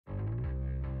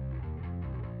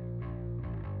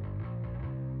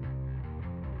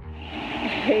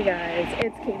Hey guys,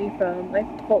 it's Katie from Life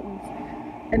with Fultons,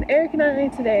 and Eric and I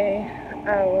today,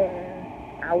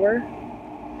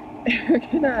 Eric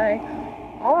and I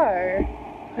are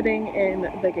putting in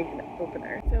the gate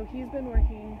opener. So he's been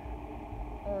working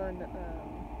on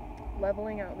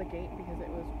leveling out the gate because it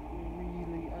was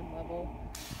really unlevel.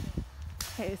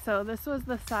 Okay, so this was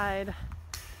the side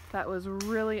that was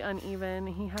really uneven.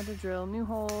 He had to drill new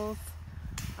holes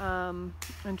and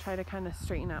try to kind of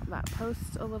straighten out that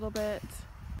post a little bit.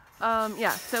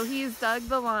 Yeah, so he's dug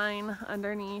the line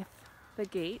underneath the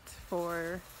gate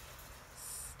for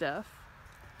stuff.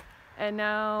 And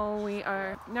now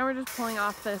we're just pulling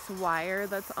off this wire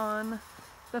that's on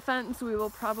the fence. We will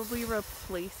probably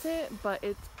replace it, but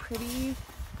it's pretty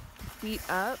beat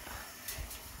up.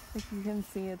 Like you can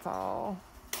see, it's all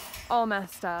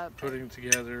messed up. Putting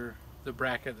together the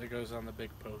bracket that goes on the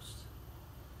big post.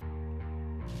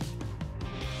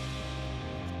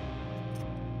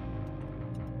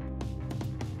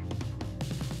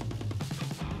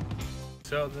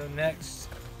 So the next,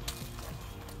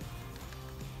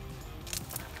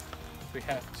 we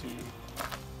have to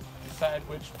decide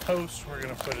which post we're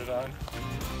going to put it on.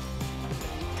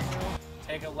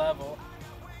 Take a level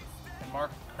and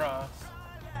mark the cross.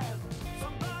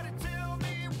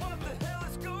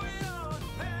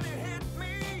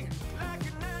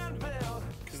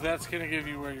 Because that's going to give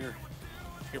you where your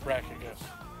bracket goes.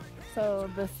 So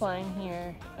this line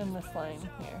here and this line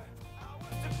here.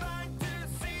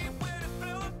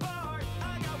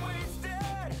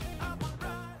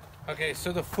 Okay,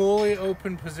 so the fully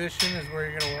open position is where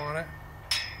you're going to want it.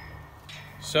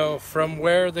 So from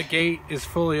where the gate is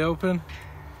fully open,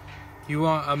 you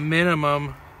want a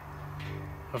minimum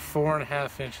of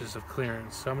 4.5 inches of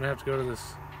clearance. So I'm going to have to go to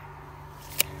this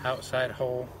outside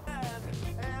hole.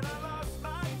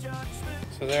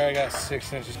 So there I got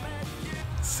 6 inches.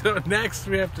 So next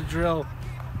we have to drill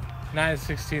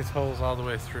 9/16 holes all the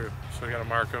way through. So we got to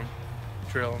mark them,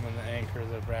 drill them, and then anchor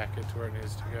the bracket to where it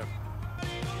needs to go.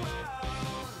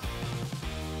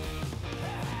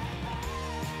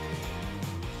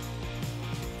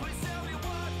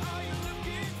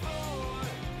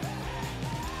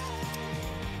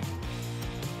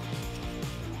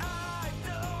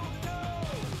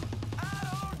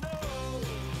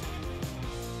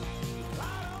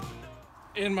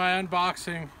 In my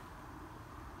unboxing,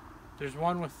 there's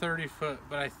one with 30 foot,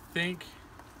 but I think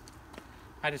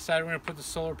I decided we're gonna put the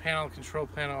solar panel and control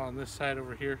panel on this side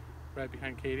over here, right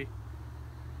behind Katie,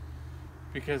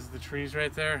 because the tree's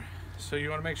right there. So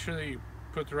you wanna make sure that you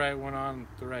put the right one on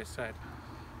the right side.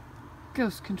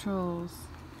 Ghost controls.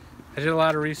 I did a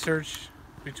lot of research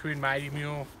between Mighty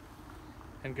Mule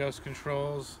and Ghost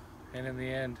Controls, and in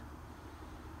the end,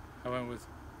 I went with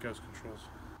Ghost Controls.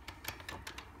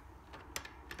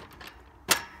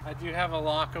 I do have a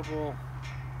lockable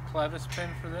clevis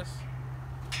pin for this.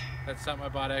 That's something I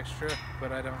bought extra,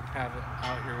 but I don't have it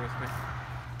out here with me.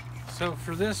 So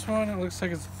for this one, it looks like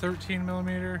it's 13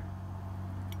 millimeter,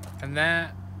 and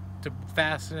that, to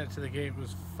fasten it to the gate,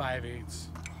 was 5/8.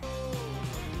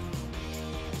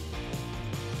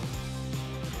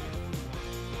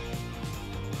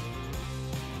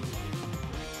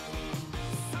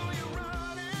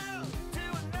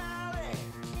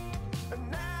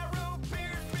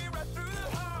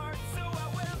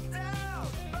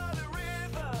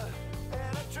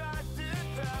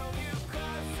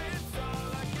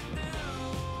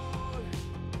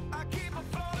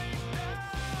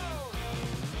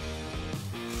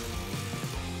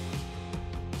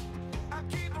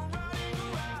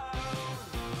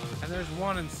 There's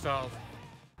one installed.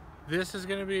 This is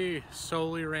going to be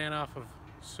solely ran off of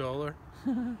solar.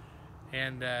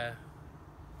 And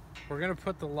we're going to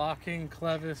put the locking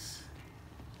clevis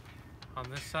on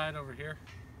this side over here.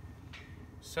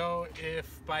 So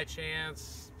if by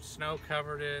chance snow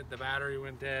covered it, the battery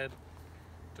went dead,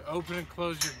 to open and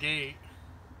close your gate,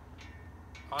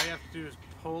 all you have to do is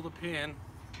pull the pin.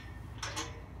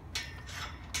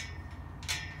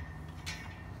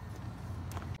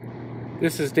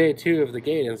 This is day 2 of the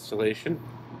gate installation.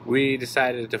 We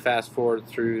decided to fast forward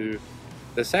through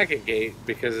the second gate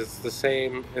because it's the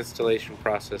same installation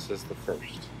process as the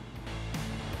first.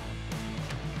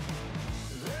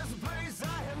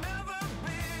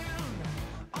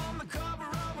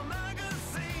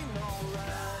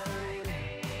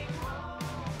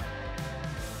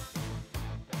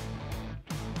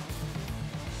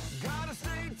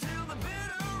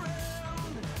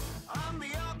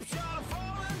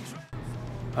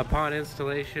 Upon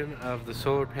installation of the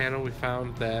solar panel, we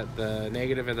found that the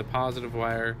negative and the positive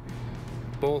wire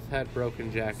both had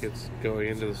broken jackets going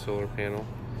into the solar panel.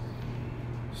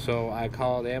 So I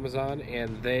called Amazon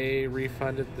and they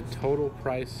refunded the total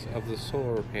price of the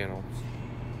solar panel.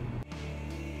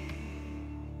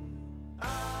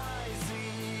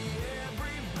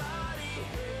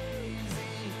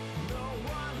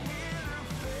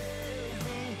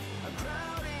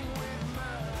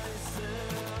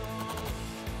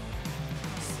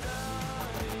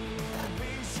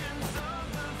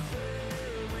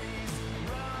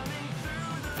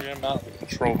 We're gonna mount the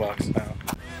control box now.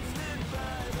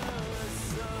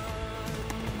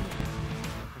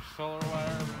 Solar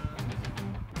wire.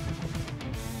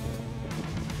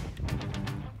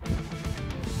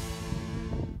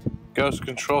 Ghost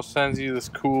Control sends you this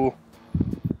cool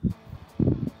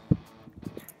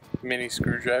mini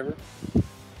screwdriver.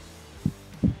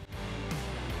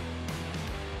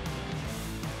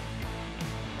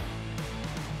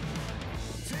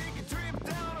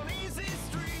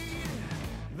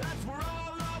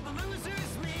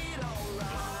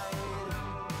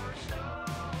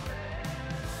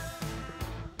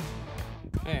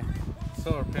 Okay,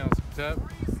 solar panels hooked up.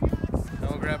 Now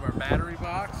we'll grab our battery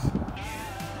box.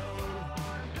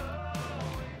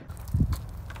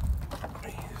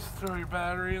 Just throw your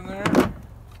battery in there.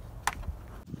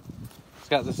 It's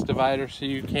got this divider so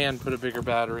you can put a bigger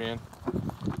battery in.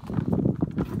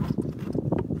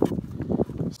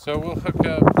 So we'll hook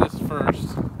up this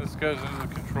first. This goes into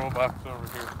the control box over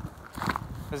here.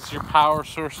 This is your power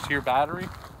source to your battery.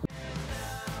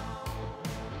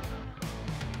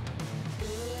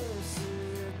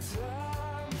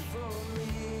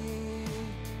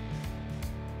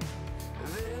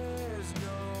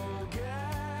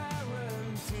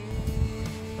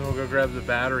 Then we'll go grab the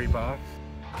battery box.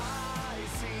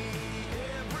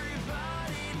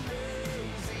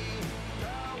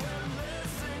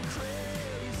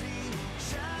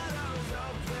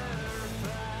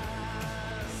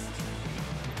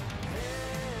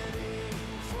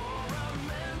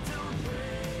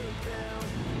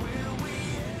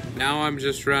 Now I'm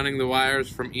just running the wires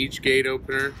from each gate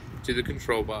opener to the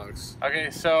control box. Okay,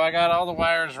 so I got all the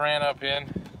wires ran up in.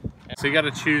 So you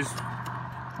gotta choose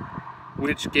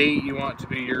which gate you want to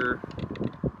be your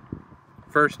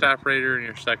first operator and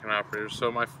your second operator.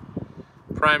 So my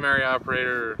primary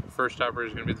operator, first operator,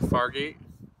 is gonna be the far gate.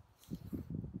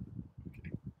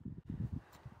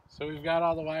 So we've got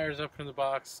all the wires up in the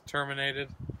box, terminated.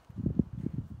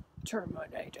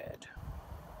 Terminated.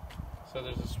 So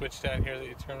there's a switch down here that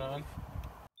you turn on.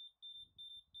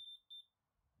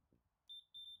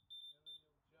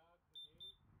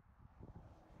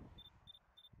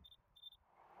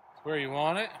 It's where you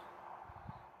want it.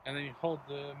 And then you hold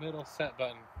the middle set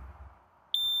button.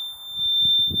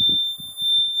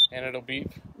 And it'll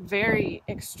beep. Very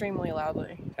extremely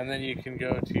loudly. And then you can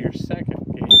go to your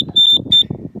second gate.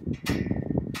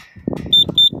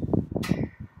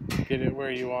 Get it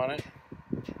where you want it.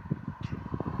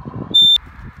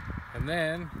 And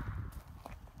then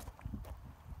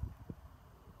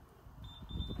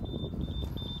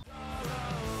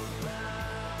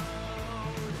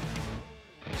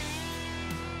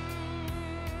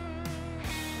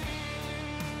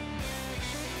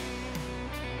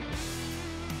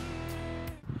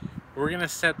we're gonna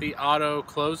set the auto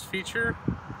close feature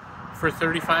for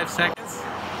 35 seconds.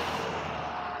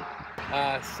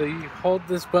 So you hold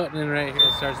this button in right here,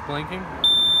 it starts blinking.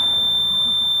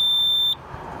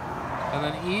 And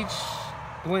then each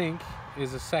blink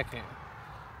is a second.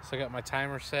 So I got my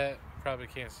timer set. Probably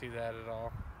can't see that at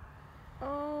all.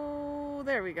 Oh,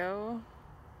 there we go.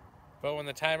 But when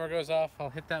the timer goes off, I'll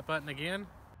hit that button again.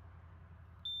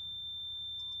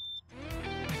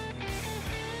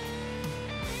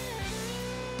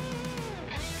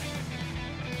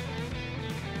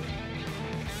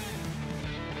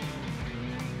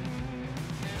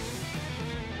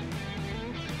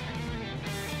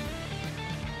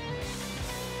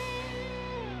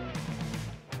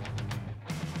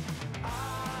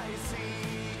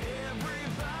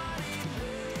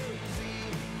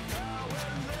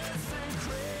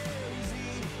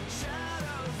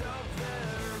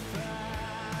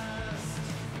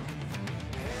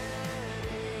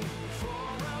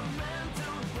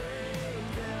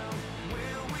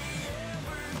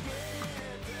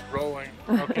 Rolling.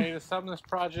 Okay, to sum this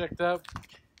project up,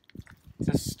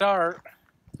 to start,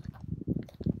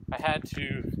 I had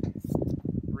to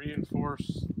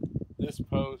reinforce this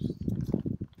post,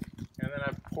 and then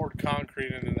I poured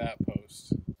concrete into that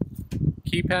post.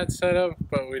 Keypad setup,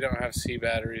 but we don't have C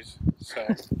batteries, so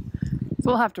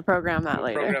we'll have to program that we'll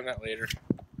later. program that later.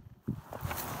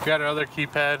 We got our other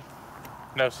keypad,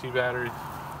 no C batteries.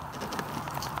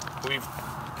 We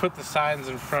put the signs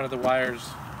in front of the wires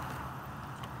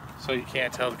so you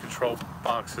can't tell the control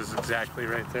box is exactly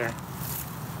right there.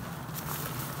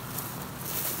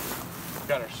 We've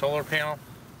got our solar panel,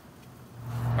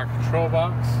 our control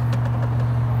box.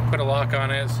 Put a lock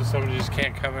on it so somebody just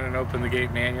can't come in and open the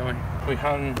gate manually. We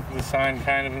hung the sign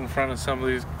kind of in front of some of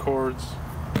these cords.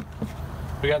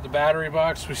 We got the battery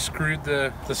box. We screwed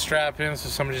the strap in so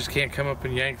somebody just can't come up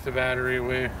and yank the battery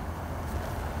away.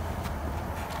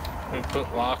 We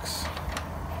put locks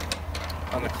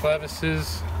on the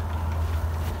clevises.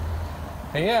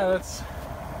 And yeah, that's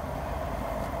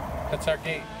our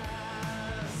gate.